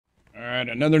right,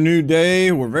 another new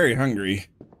day. We're very hungry.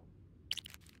 I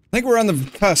think we're on the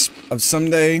cusp of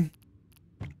someday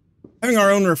having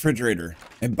our own refrigerator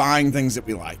and buying things that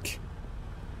we like.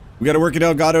 We got to work at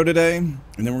Elgato today, and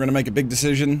then we're going to make a big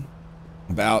decision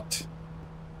about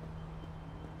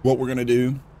what we're going to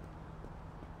do.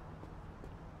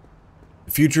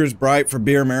 The future is bright for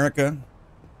Beer America.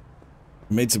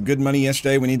 We made some good money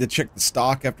yesterday. We need to check the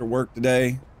stock after work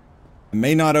today. I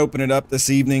may not open it up this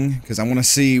evening because I want to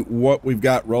see what we've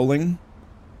got rolling.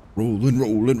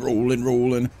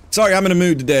 Rolling. Sorry, I'm in a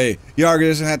mood today. Yarga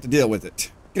doesn't have to deal with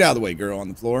it. Get out of the way, girl on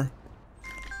the floor.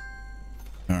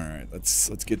 All right, let's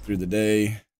get through the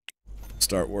day.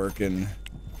 Start working.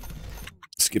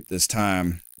 Skip this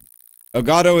time.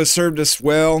 Elgato has served us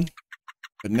well,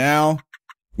 but now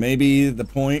maybe the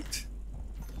point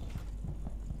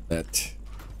that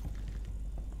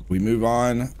we move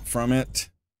on from it.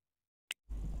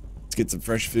 Let's get some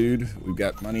fresh food. We've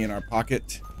got money in our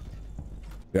pocket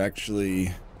to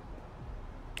actually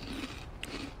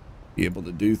be able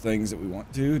to do things that we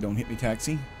want to. Don't hit me,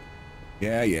 taxi.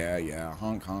 Yeah.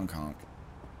 Honk.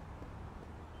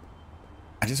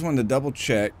 I just wanted to double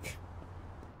check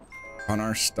on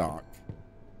our stock.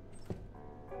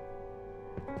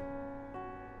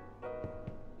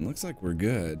 It looks like we're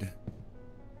good.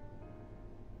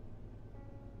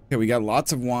 Okay, we got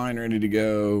lots of wine ready to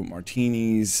go,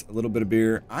 martinis, a little bit of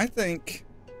beer. I think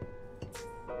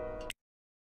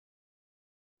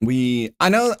I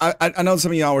know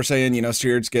some of y'all were saying, you know,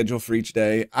 steered schedule for each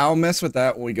day. I'll mess with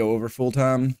that when we go over full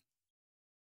time.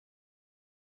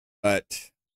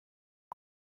 But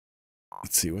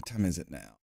let's see, what time is it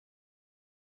now?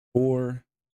 4.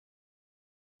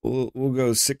 We'll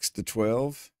go 6 to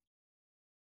 12.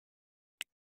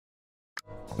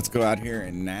 Let's go out here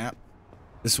and nap.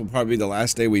 This will probably be the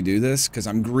last day we do this because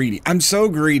I'm greedy. I'm so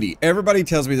greedy. Everybody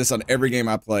tells me this on every game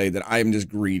I play that I am just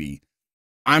greedy.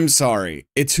 I'm sorry.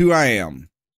 It's who I am.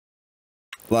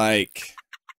 Like,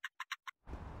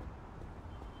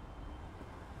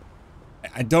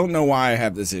 I don't know why I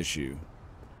have this issue.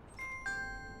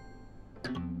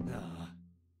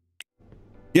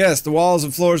 Yes, the walls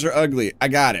and floors are ugly. I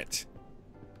got it.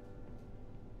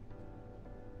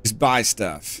 Just buy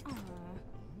stuff.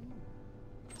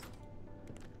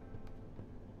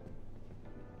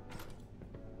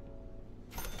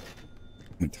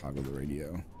 Let me toggle the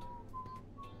radio.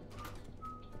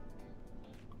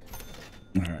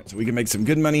 All right, so we can make some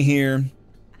good money here.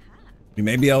 We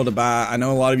may be able to buy. I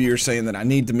know a lot of you are saying that I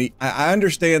need to meet. I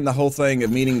understand the whole thing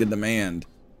of meeting the demand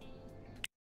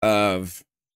of,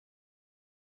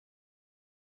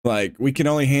 like, we can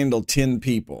only handle 10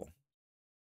 people.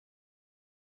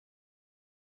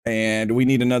 And we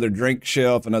need another drink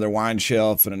shelf, another wine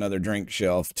shelf, and another drink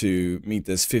shelf to meet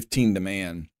this 15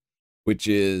 demand, which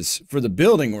is, for the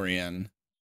building we're in,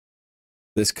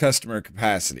 this customer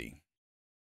capacity.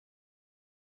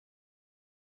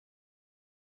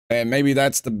 And maybe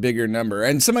that's the bigger number.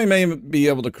 And somebody may be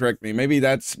able to correct me. Maybe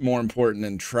that's more important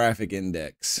than traffic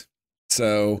index.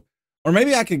 So, or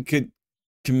maybe I can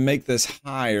make this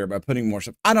higher by putting more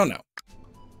stuff. I don't know.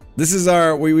 This is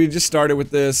our, we just started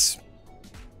with this.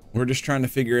 We're just trying to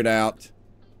figure it out.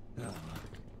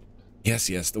 Yes,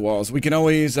 the walls. We can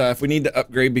always, if we need to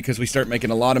upgrade because we start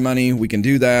making a lot of money, we can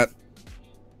do that.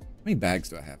 How many bags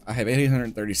do I have? I have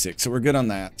 836, so we're good on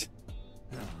that.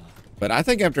 But I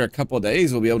think after a couple of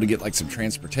days, we'll be able to get like some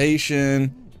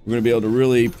transportation. We're gonna be able to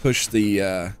really push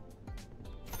the,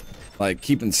 like,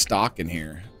 keeping stock in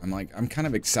here. I'm kind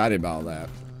of excited about all that.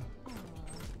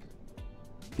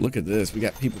 Look at this. We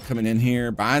got people coming in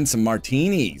here buying some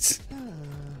martinis.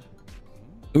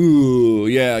 Ooh,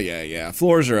 yeah.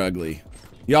 Floors are ugly.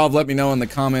 Y'all have let me know in the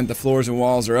comment the floors and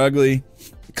walls are ugly.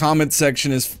 The comment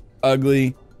section is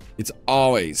ugly. It's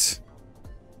always.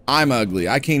 I'm ugly.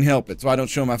 I can't help it, so I don't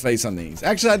show my face on these.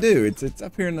 Actually, I do. It's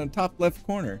up here in the top left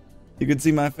corner. You can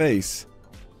see my face.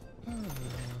 All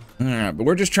right, but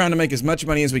we're just trying to make as much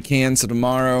money as we can, so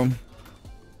tomorrow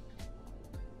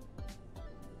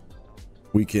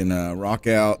we can rock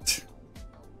out.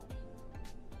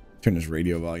 Turn this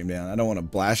radio volume down. I don't want to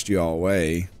blast you all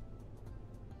away.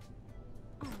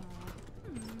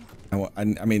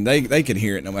 I mean, they can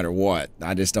hear it no matter what.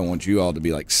 I just don't want you all to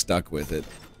be like stuck with it.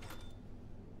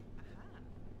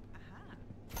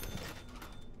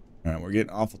 All right, we're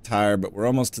getting awful tired, but we're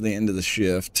almost to the end of the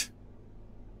shift.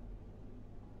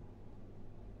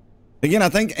 Again, I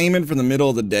think aiming for the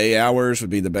middle of the day hours would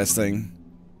be the best thing.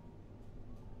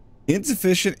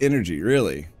 Insufficient energy,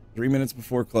 really. 3 minutes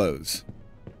before close.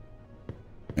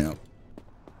 Yep.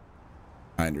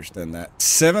 I understand that.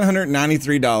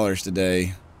 $793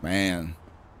 today. Man.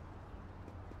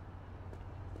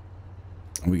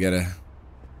 We gotta...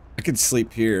 I could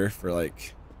sleep here for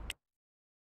like...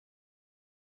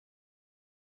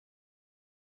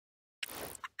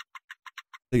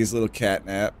 Take his little cat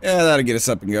nap. Yeah, that'll get us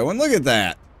up and going. Look at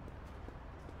that.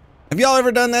 Have y'all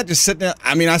ever done that? Just sitting down?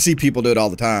 I mean, I see people do it all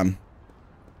the time.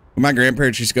 When my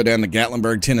grandparents used to go down to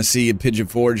Gatlinburg, Tennessee, and Pigeon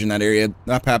Forge in that area,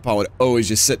 my papa would always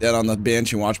just sit down on the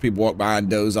bench and watch people walk by and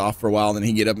doze off for a while. And then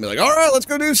he'd get up and be like, all right, let's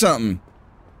go do something.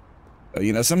 But,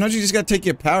 you know, sometimes you just got to take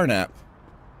you a power nap.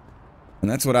 And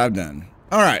that's what I've done.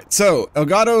 All right, so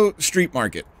Elgato Street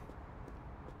Market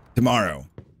tomorrow.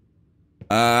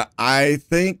 I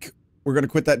think we're going to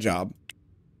quit that job.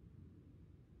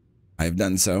 I have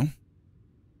done so.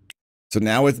 So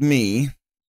now with me,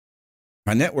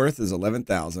 my net worth is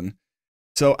 11,000.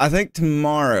 So I think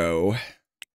tomorrow,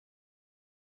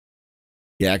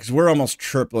 yeah, because we're almost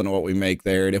tripling what we make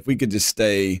there. And if we could just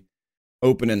stay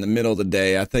open in the middle of the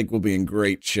day, I think we'll be in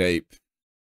great shape.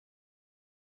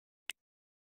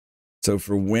 So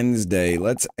for Wednesday,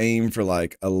 let's aim for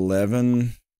like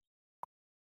 11,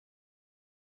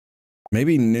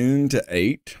 maybe noon to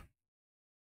 8.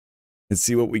 Let's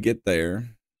see what we get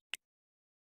there.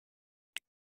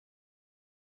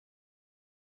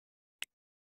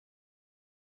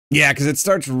 Yeah, because it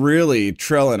starts really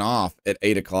trailing off at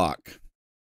 8 o'clock.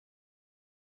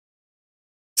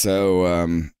 So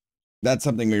that's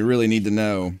something we really need to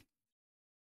know.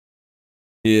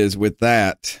 Is with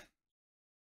that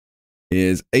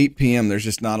is 8 p.m. There's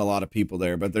just not a lot of people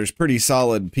there, but there's pretty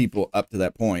solid people up to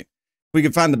that point. If we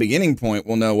can find the beginning point,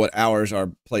 we'll know what hours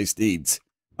our place needs.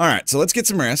 All right, so let's get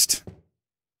some rest.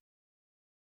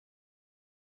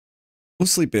 We'll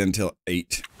sleep in until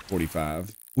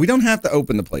 8:45. We don't have to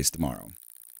open the place tomorrow.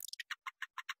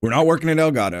 We're not working at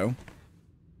Elgato.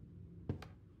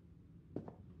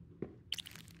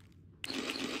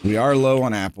 We are low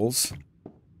on apples.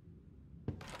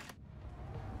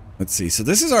 Let's see. So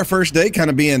this is our first day kind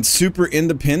of being super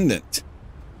independent.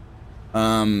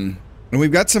 And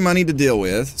we've got some money to deal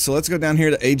with. So let's go down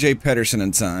here to AJ Pedersen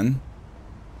and Son.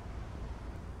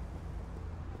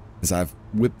 As I've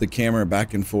whipped the camera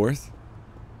back and forth.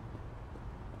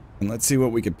 And let's see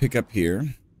what we could pick up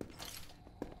here.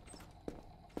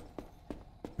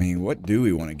 I mean, what do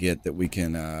we want to get that we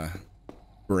can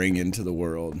bring into the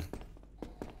world?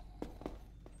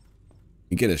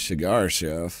 You get a cigar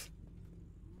chef.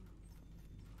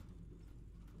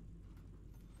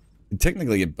 You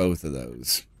technically get both of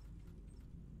those.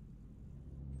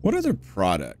 What other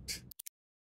product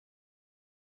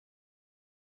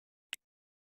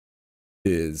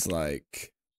is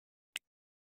like...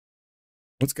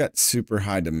 What's got super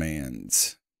high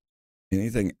demands?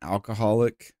 Anything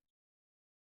alcoholic?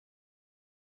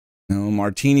 No,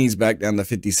 martini's back down to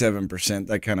 57%.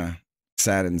 That kind of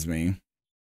saddens me.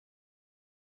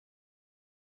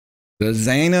 The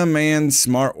Zana Man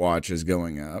smartwatch is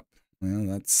going up. Well,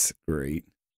 that's great.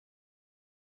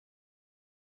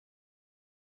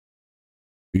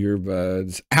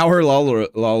 Earbuds. Hourly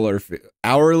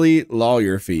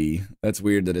lawyer fee. That's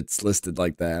weird that it's listed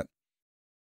like that.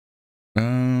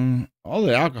 All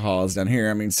the alcohol is down here.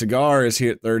 I mean, cigar is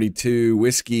here at 32.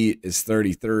 Whiskey is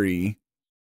 33.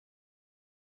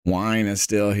 Wine is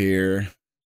still here.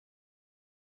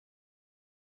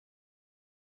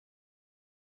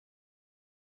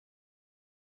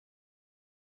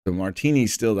 The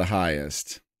martini's still the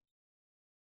highest.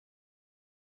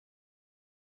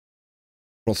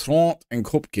 Croissant and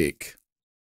cupcake.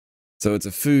 So it's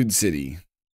a food city.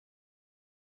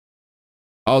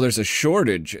 Oh, there's a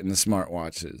shortage in the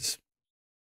smartwatches.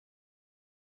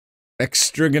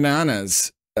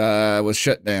 Extragananas was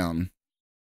shut down.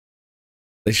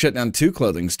 They shut down 2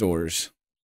 clothing stores.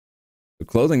 The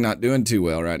clothing not doing too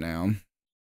well right now.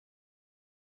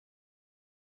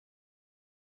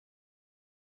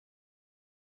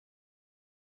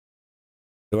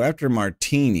 So after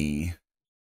martini,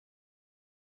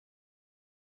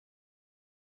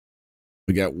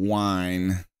 we got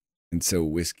wine. And so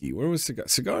whiskey. Where was cigar?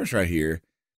 Cigars right here.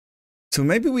 So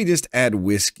maybe we just add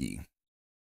whiskey.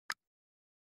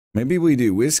 Maybe we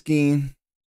do whiskey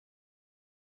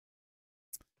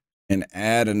and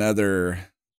add another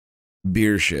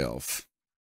beer shelf.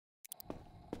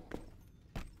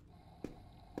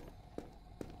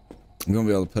 I'm going to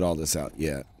be able to put all this out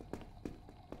yet.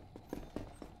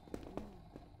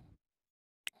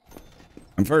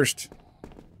 I'm first.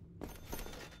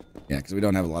 Yeah, because we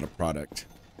don't have a lot of product.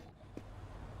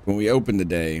 When we open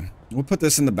today, we'll put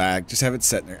this in the bag, just have it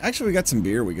sitting there. Actually, we got some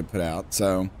beer we could put out,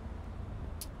 so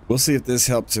we'll see if this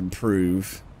helps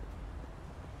improve.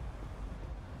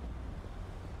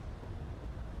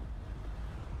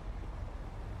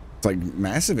 It's like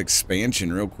massive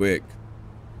expansion real quick.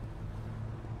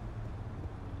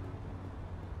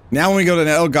 Now when we go to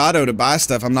Elgato to buy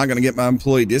stuff, I'm not going to get my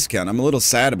employee discount. I'm a little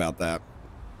sad about that.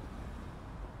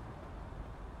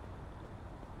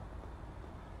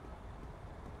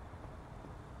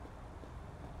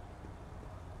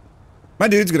 My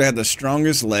dude's going to have the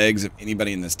strongest legs of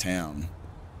anybody in this town.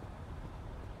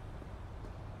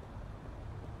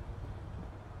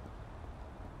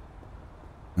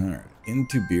 All right,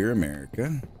 into Beer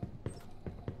America.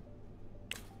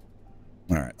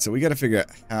 All right, so we got to figure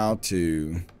out how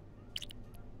to...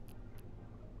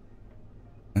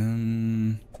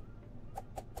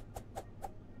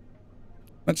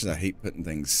 much as I hate putting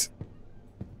things...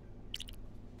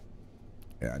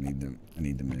 Yeah, I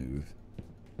need to move.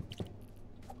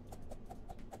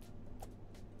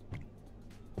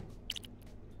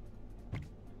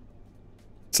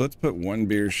 So let's put one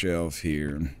beer shelf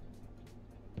here.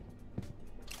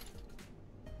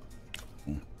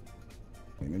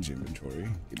 Image inventory.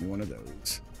 Give me one of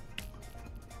those.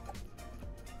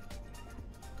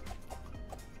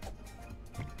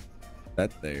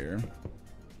 That there.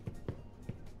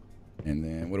 And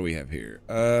then what do we have here?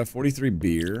 43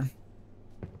 beer.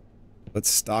 Let's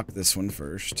stock this one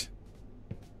first.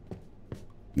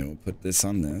 Then we'll put this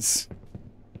on this.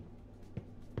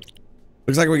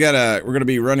 Looks like we're gonna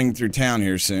be running through town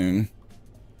here soon.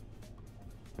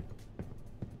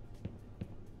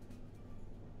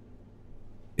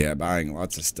 Yeah, buying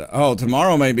lots of stuff. Oh,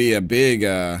 tomorrow may be a big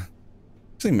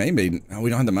actually maybe we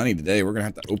don't have the money today. We're gonna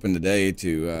have to open today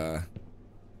to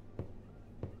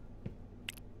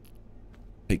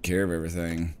take care of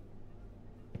everything.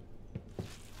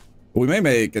 But we may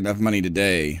make enough money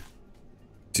today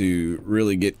to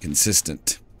really get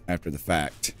consistent after the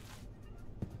fact.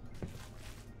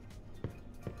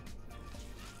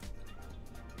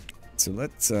 So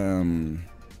let's pack,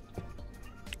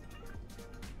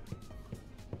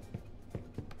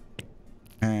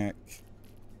 and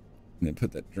then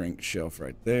put that drink shelf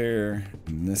right there,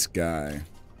 and this guy.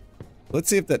 Let's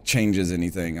see if that changes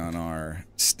anything on our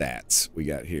stats we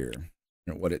got here,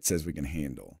 what it says we can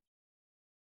handle.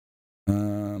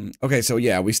 Okay, so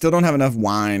yeah, we still don't have enough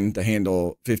wine to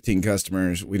handle 15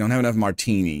 customers. We don't have enough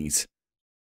martinis,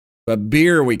 but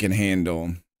beer we can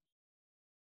handle.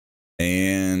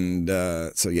 And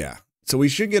so yeah, so we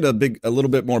should get a little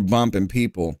bit more bump in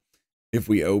people if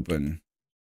we open.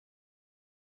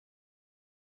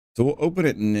 So we'll open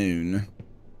at noon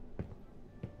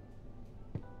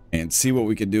and see what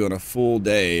we could do on a full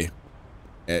day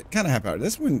at kind of half hour.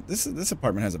 This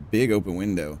apartment has a big open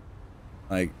window.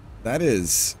 Like that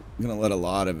is gonna let a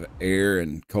lot of air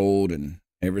and cold and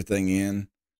everything in.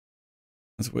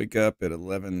 Let's wake up at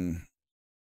 11.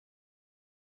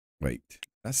 Wait, did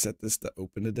I set this to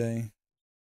open today?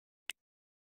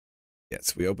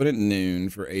 Yes, we open at noon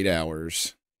for 8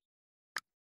 hours.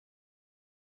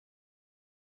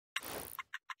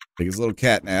 Take his little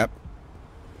cat nap.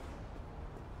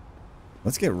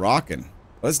 Let's get rocking.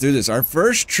 Let's do this. Our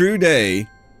first true day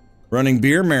running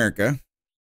Beer America.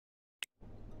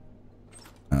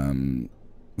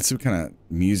 Let's see what kind of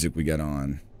music we got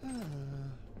on.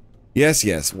 Yes,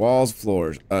 yes. Walls,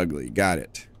 floors, ugly. Got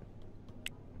it.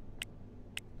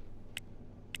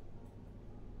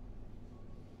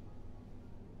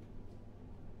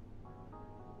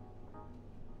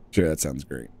 Sure, that sounds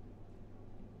great.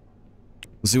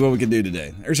 We'll see what we can do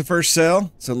today. There's a first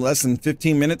sale. So in less than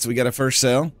 15 minutes, we got a first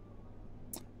sale.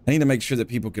 I need to make sure that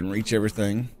people can reach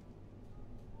everything.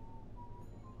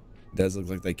 It does look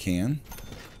like they can.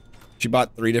 She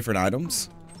bought 3 different items.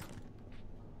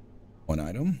 1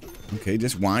 item. Okay,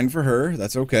 just wine for her.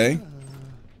 That's okay.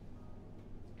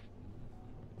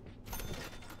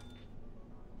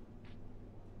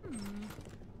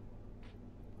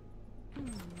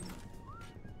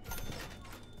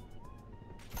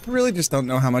 I really just don't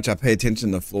know how much I pay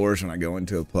attention to floors when I go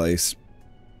into a place.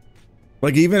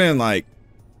 Like even in like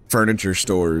furniture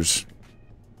stores,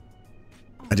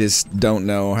 I just don't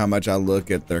know how much I look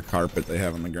at their carpet they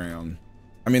have on the ground.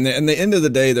 I mean, in the end of the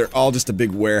day, they're all just a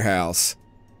big warehouse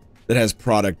that has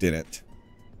product in it.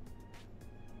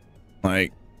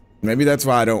 Like, maybe that's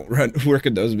why I don't work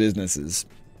at those businesses.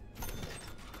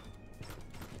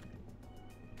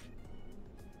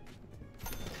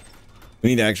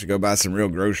 We need to actually go buy some real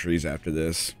groceries after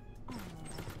this.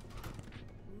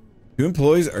 2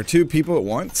 employees or 2 people at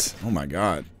once? Oh my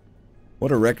god.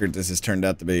 What a record this has turned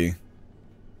out to be.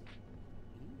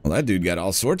 Well, that dude got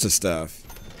all sorts of stuff.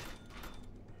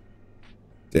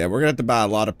 Yeah, we're gonna have to buy a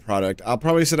lot of product. I'll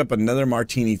probably set up another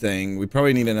martini thing. We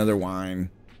probably need another wine.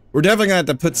 We're definitely gonna have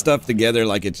to put stuff together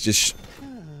like it's just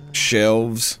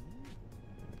shelves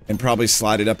and probably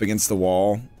slide it up against the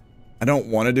wall. I don't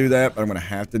want to do that, but I'm gonna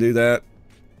have to do that.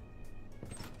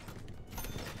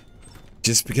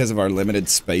 just because of our limited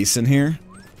space in here.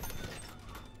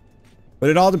 But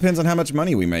it all depends on how much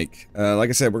money we make. Like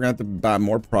I said, we're going to have to buy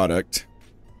more product.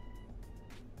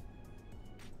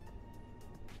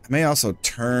 I may also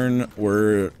turn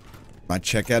where my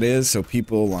checkout is so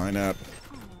people line up.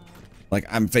 Like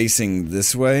I'm facing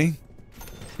this way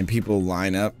and people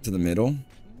line up to the middle.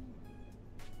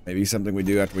 Maybe something we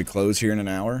do after we close here in an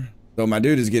hour. Though my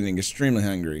dude is getting extremely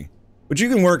hungry. But you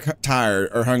can work tired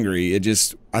or hungry. It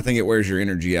just, I think it wears your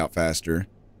energy out faster.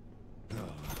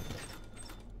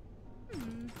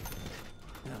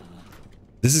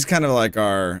 This is kind of like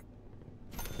our,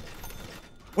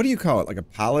 what do you call it? Like a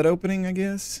pilot opening, I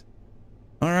guess?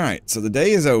 Alright, so the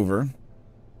day is over.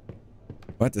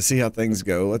 We'll have to see how things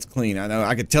go. Let's clean. I know,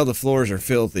 I could tell the floors are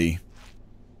filthy.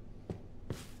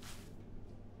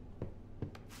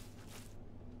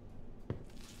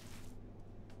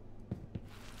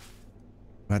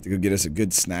 I'll have to go get us a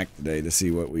good snack today to see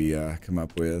what we come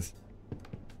up with.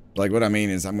 Like, what I mean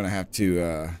is I'm going to have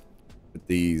to put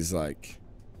these, like,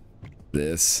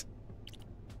 this.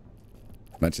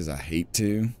 Much as I hate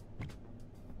to.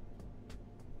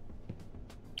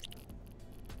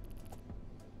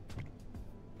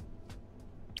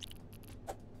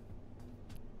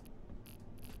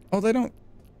 Oh, they don't.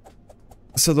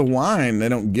 So the wine, they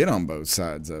don't get on both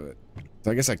sides of it.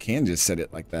 So I guess I can just set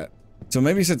it like that. So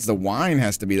maybe since the wine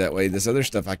has to be that way, this other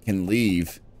stuff I can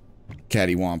leave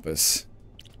cattywampus.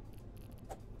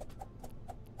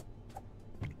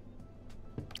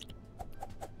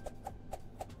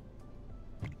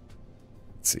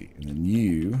 Let's see, and then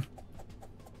you.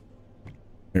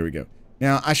 There we go.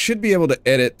 Now I should be able to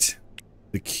edit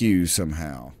the queue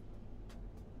somehow.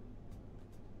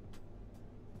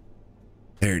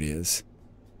 There it is.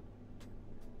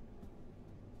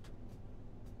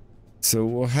 So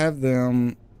we'll have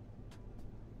them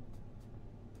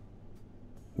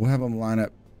line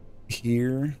up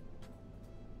here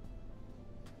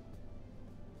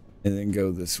and then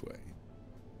go this way.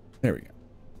 There we go.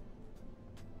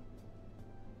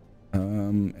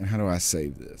 And how do I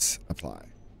save this? Apply.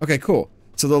 Okay, cool.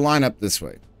 So they'll line up this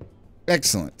way.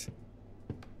 Excellent.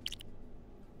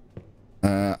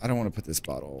 I don't want to put this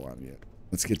bottle on yet.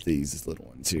 Let's get these little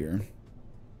ones here.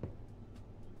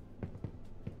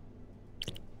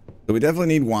 So we definitely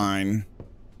need wine.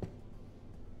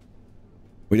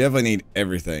 We definitely need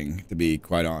everything, to be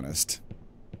quite honest.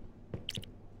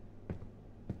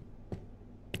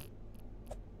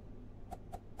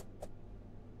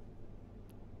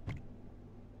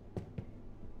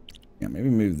 Yeah, maybe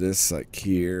move this like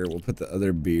here. We'll put the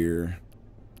other beer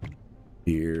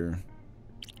here.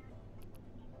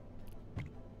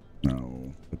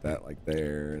 No, put that like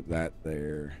there, that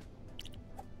there.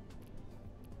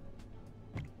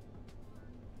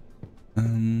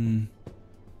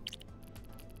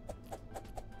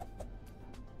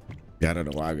 Yeah, I don't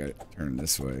know why I got it turned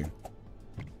this way.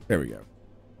 There we go.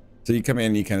 So you come in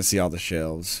and you kind of see all the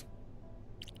shelves.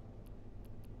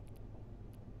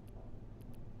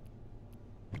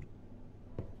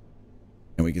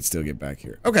 And we can still get back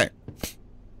here. Okay.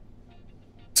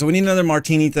 So we need another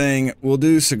martini thing. We'll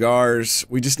do cigars.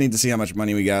 We just need to see how much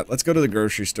money we got. Let's go to the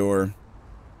grocery store.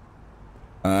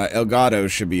 El Gato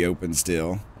should be open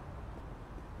still.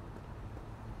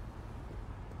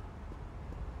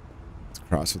 Let's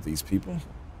cross with these people.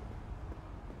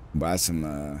 Buy some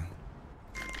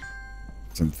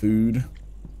food. How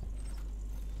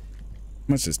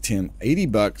much is 10? 80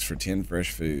 bucks for 10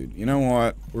 fresh food. You know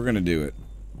what? We're gonna do it.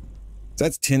 So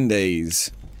that's 10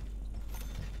 days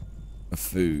of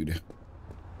food.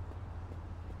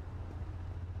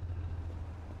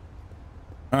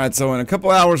 Alright, so in a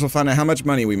couple hours we'll find out how much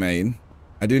money we made.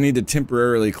 I do need to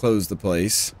temporarily close the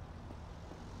place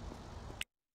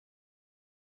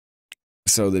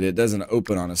so that it doesn't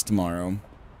open on us tomorrow.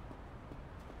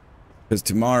 Because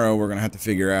tomorrow we're going to have to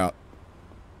figure out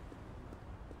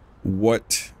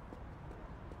what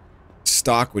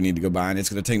stock we need to go buy, and it's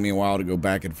going to take me a while to go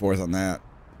back and forth on that.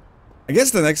 I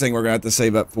guess the next thing we're going to have to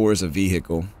save up for is a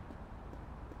vehicle.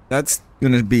 That's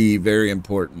going to be very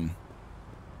important.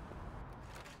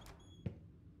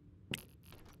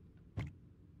 I'm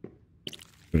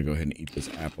going to go ahead and eat this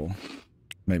apple.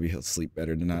 Maybe he'll sleep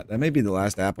better tonight. That may be the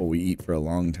last apple we eat for a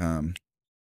long time.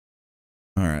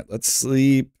 Alright, let's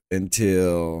sleep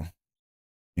until...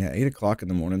 yeah, 8 o'clock in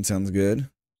the morning sounds good.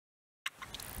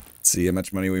 Let's see how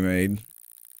much money we made.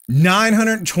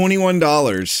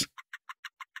 $921.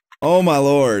 Oh my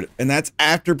lord. And that's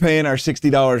after paying our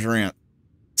 $60 rent.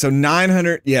 So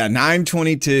 900, yeah,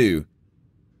 922.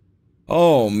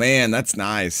 Oh man, that's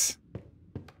nice.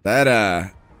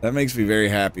 That makes me very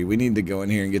happy. We need to go in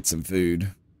here and get some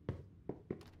food.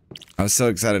 I was so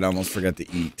excited I almost forgot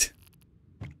to eat.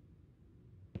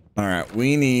 All right,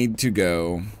 we need to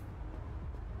go.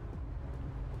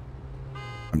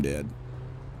 I'm dead.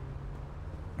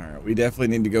 All right, we definitely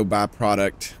need to go buy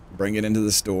product, bring it into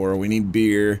the store. We need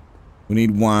beer. We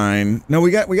need wine. No,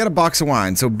 we got a box of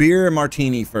wine. So beer and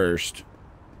martini first.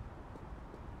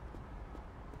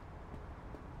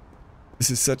 This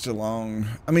is such a long...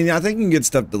 I mean, I think you can get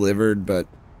stuff delivered, but...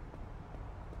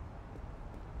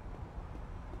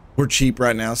 we're cheap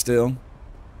right now still.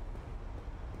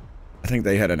 I think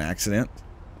they had an accident.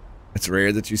 It's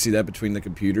rare that you see that between the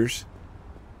computers.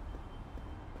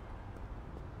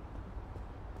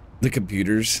 The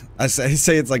computers. I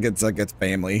say it's like it's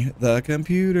family. The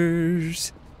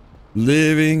computers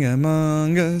living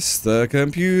among us. The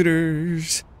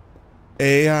computers.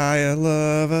 AI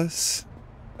love us.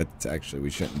 That's actually,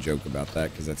 we shouldn't joke about that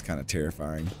because that's kind of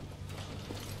terrifying.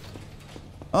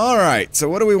 All right, so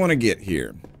what do we want to get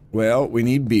here? Well, we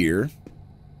need beer.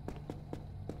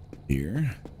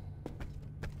 Beer.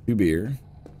 2 beer.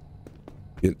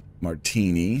 Get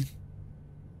martini.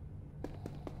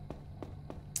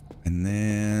 And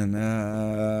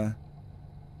then,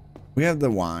 we have the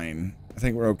wine. I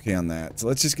think we're okay on that. So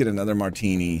let's just get another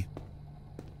martini.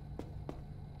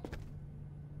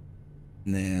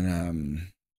 And then,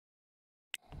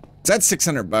 so that's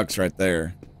 $600 right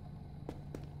there.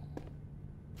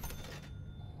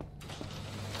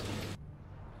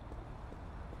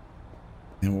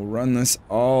 And we'll run this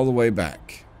all the way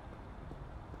back.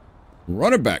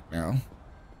 Run it back now.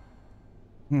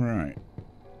 All right.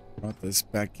 Brought this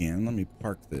back in. Let me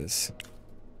park this.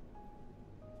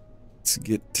 Let's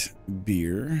get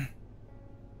beer.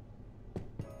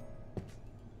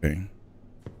 Okay.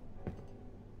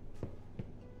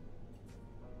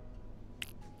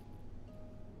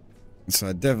 So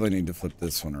I definitely need to flip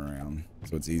this one around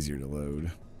so it's easier to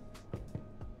load.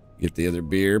 Get the other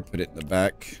beer, put it in the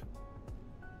back.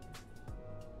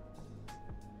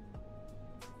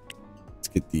 Let's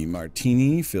get the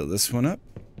martini, fill this one up.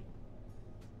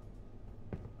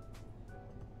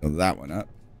 Fill that one up.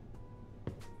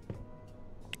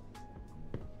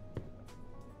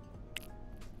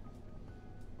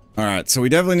 All right, so we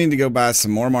definitely need to go buy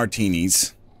some more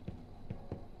martinis.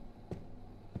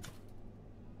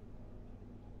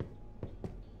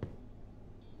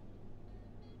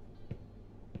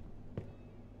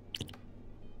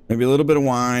 Maybe a little bit of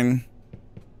wine.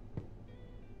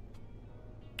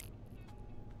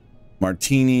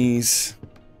 Martinis.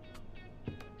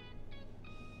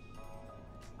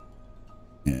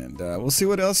 And we'll see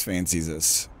what else fancies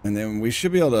us. And then we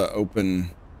should be able to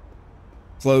open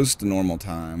close to normal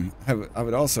time. I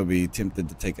would also be tempted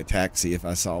to take a taxi if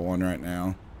I saw one right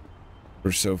now.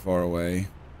 We're so far away.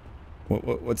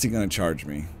 What's he going to charge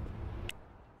me?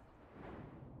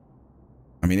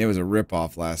 I mean, it was a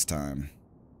ripoff last time.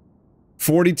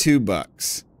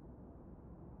 $42.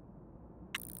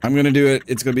 I'm going to do it.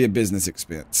 It's going to be a business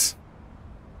expense.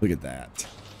 Look at that.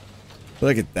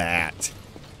 Look at that.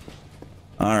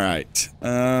 All right.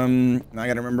 Now I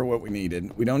got to remember what we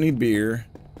needed. We don't need beer.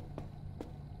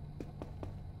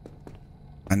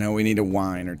 I know we need a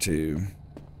wine or two.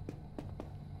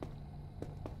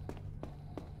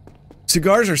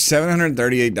 Cigars are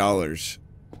 $738.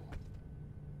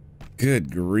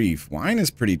 Good grief. Wine is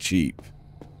pretty cheap.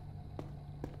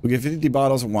 We get 50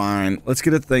 bottles of wine. Let's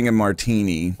get a thing of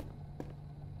martini.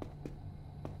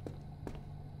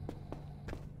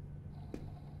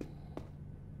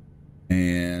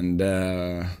 And,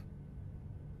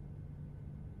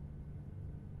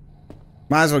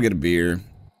 might as well get a beer.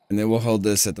 And then we'll hold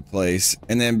this at the place.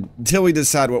 And then until we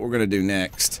decide what we're going to do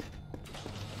next.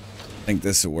 I think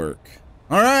this will work.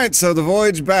 Alright, so the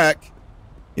voyage back.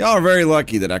 Y'all are very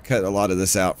lucky that I cut a lot of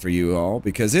this out for you all,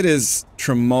 because it is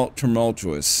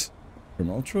tumultuous.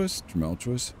 Tumultuous?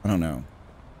 Tumultuous? I don't know.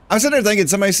 I was sitting there thinking,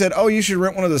 somebody said, oh, you should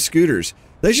rent one of the scooters.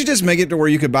 They should just make it to where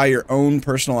you could buy your own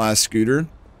personalized scooter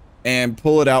and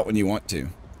pull it out when you want to.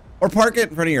 Or park it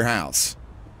in front of your house.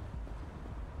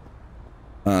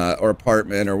 Or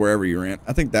apartment, or wherever you rent.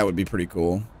 I think that would be pretty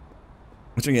cool.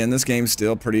 Which again, this game's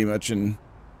still pretty much in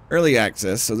early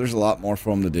access, so there's a lot more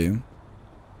for them to do.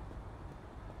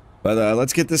 But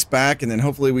let's get this back, and then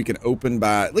hopefully we can open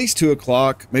by at least 2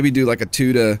 o'clock. Maybe do like a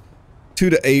 2 to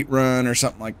 8 run or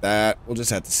something like that. We'll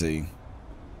just have to see.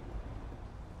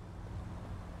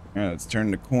 All right, let's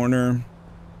turn the corner.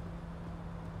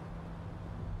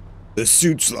 The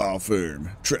Suits Law Firm.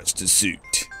 Trust a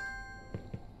suit.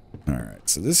 All right,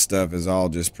 so this stuff is all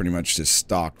just pretty much just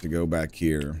stock to go back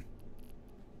here.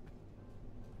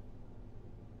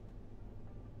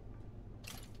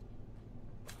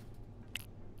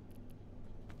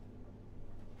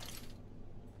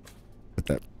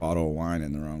 bottle of wine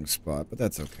in the wrong spot, but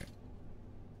that's okay.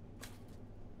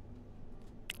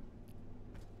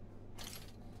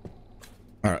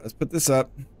 All right, let's put this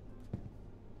up.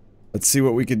 Let's see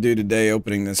what we could do today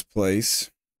opening this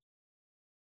place.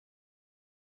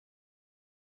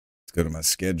 Let's go to my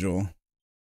schedule.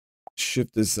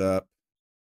 Shift this up.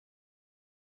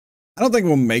 I don't think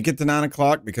we'll make it to 9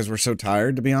 o'clock because we're so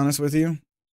tired, to be honest with you.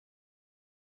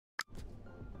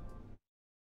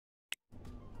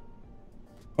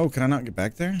 Oh, can I not get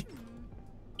back there?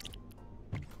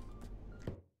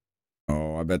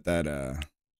 Oh, I bet that,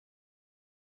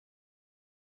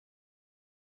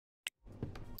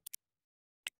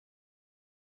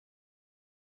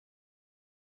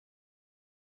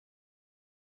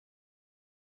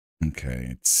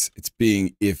 okay, it's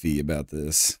being iffy about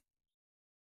this.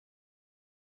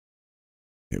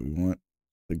 Okay, we want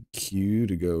the Q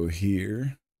to go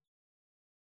here,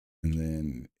 and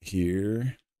then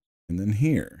here, and then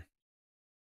here.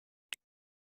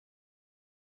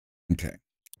 Okay.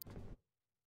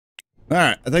 All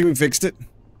right, I think we fixed it.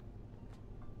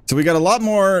 So we got a lot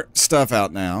more stuff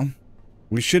out now.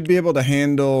 We should be able to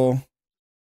handle,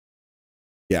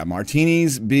 yeah,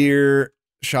 martinis, beer,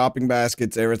 shopping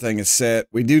baskets, everything is set.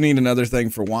 We do need another thing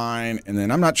for wine, and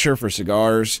then I'm not sure for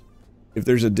cigars if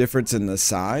there's a difference in the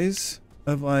size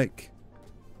of like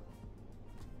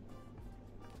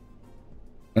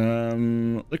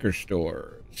liquor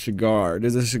store cigar. Do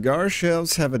the cigar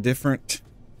shelves have a different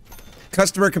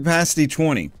customer capacity?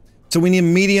 20. So we need a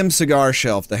medium cigar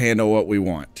shelf to handle what we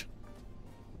want.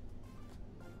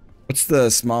 What's the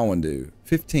small one do?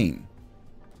 15.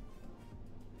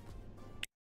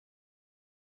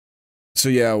 So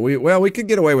yeah, we could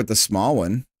get away with the small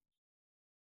one.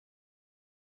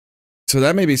 So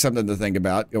that may be something to think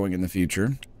about going in the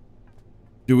future.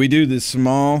 Do we do the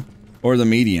small or the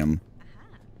medium?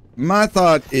 My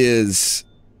thought is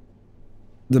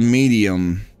the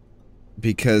medium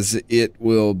because it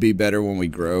will be better when we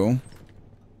grow.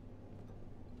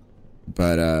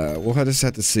 But we'll just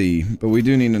have to see. But we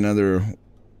do need another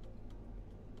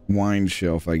wine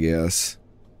shelf, I guess.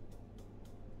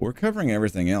 We're covering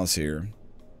everything else here.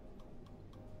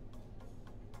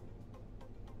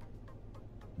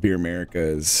 Beer America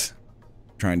is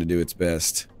trying to do its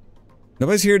best.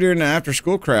 Nobody's here during the after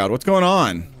school crowd. What's going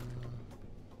on?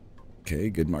 Okay,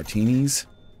 good martinis.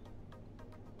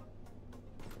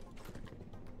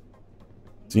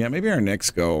 So yeah, maybe our next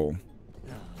goal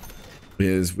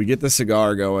is we get the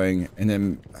cigar going, and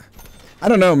then, I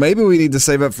don't know, maybe we need to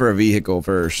save up for a vehicle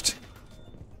first.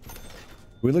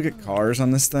 We look at cars on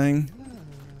this thing.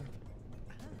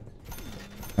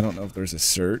 I don't know if there's a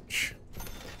search.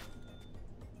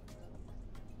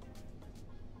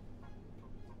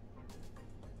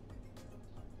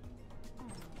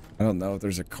 I don't know if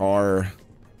there's a car.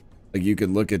 Like you could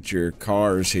look at your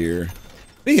cars here.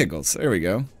 Vehicles, there we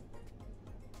go.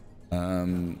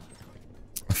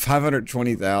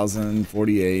 520,000,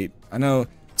 48. I know.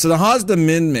 So the Mazda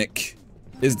Mimic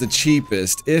is the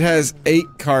cheapest. It has 8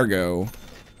 cargo.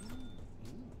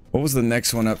 What was the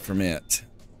next one up from it?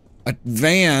 A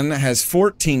van has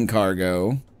 14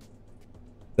 cargo.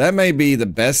 That may be the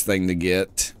best thing to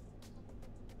get.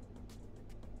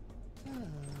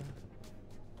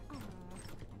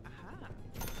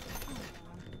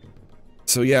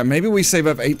 So yeah, maybe we save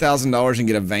up $8,000 and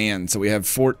get a van so we have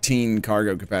 14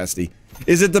 cargo capacity.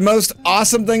 Is it the most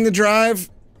awesome thing to drive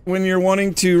when you're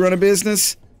wanting to run a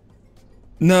business?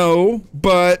 No,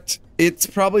 but it's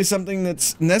probably something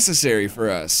that's necessary for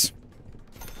us.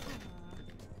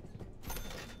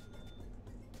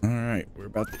 All right, we're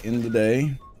about to end the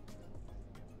day.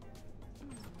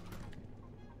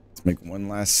 Let's make one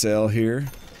last sell here.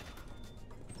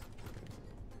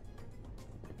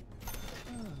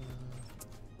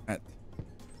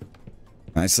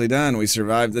 Nicely done. We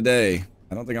survived the day.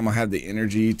 I don't think I'm gonna have the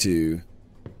energy to...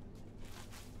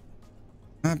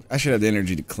 I should have the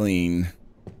energy to clean.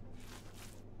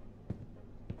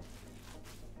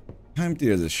 How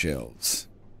empty are the shelves?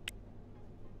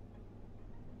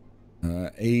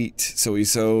 8. So we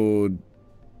sold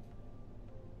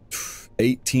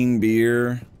 18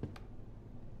 beer.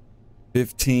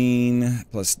 15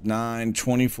 plus 9,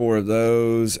 24 of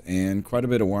those, and quite a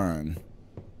bit of wine.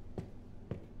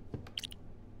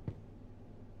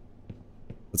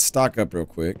 Let's stock up real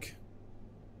quick.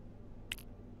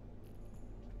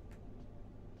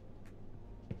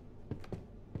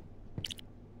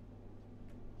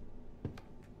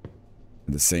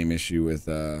 The same issue with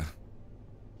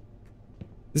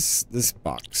this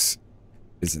box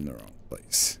is in the wrong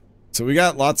place. So we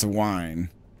got lots of wine.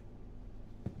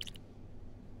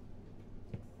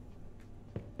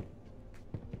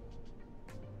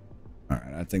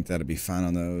 think that'd be fine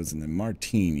on those. And then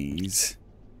martinis.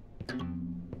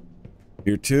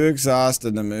 You're too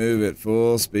exhausted to move at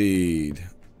full speed.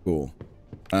 Cool.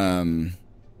 We'll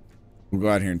go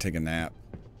out here and take a nap.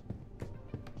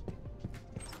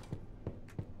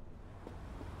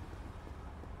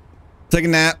 Take a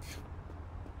nap.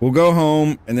 We'll go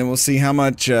home and then we'll see how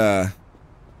much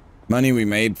money we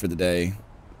made for the day.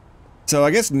 So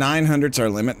I guess 900's our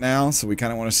limit now, so we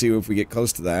kind of want to see if we get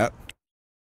close to that.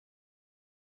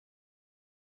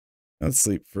 Let's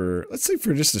sleep for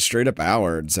just a straight up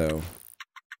hour or so.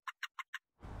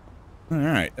 All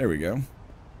right, there we go.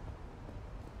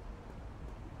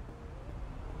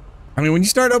 I mean, when you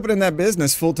start opening that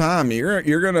business full time, you're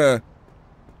gonna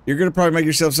probably make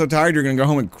yourself so tired you're gonna go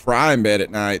home and cry in bed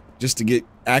at night just to get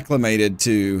acclimated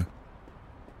to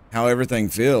how everything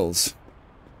feels.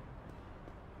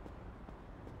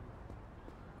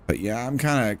 But yeah, I'm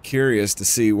kind of curious to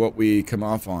see what we come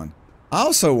off on. I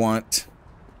also want,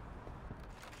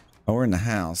 oh, we're in the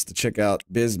house, to check out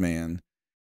Bizman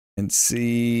and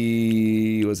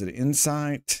see, was it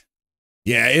Insight?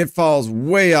 Yeah, it falls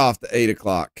way off the 8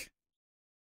 o'clock.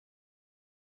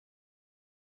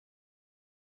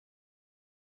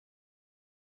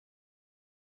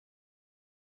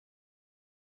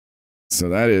 So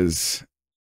that is,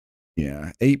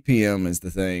 yeah, 8 p.m. is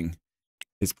the thing.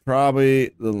 It's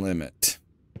probably the limit.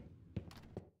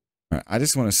 All right, I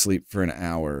just want to sleep for an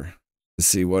hour to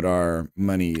see what our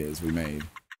money is we made.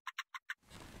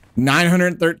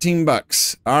 913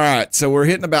 bucks. All right, so we're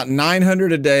hitting about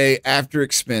 900 a day after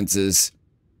expenses.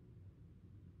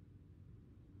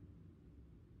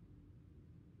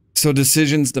 So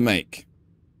decisions to make.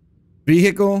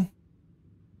 Vehicle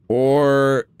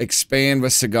or expand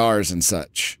with cigars and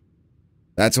such.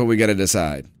 That's what we got to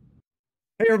decide.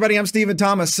 Hey everybody, I'm Stephen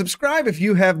Thomas. Subscribe if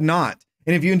you have not.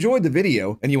 And if you enjoyed the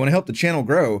video and you want to help the channel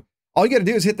grow, all you got to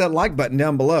do is hit that like button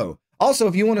down below. Also,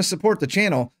 if you want to support the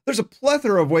channel, there's a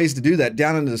plethora of ways to do that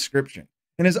down in the description.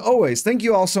 And as always, thank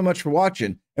you all so much for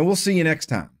watching, and we'll see you next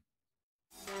time.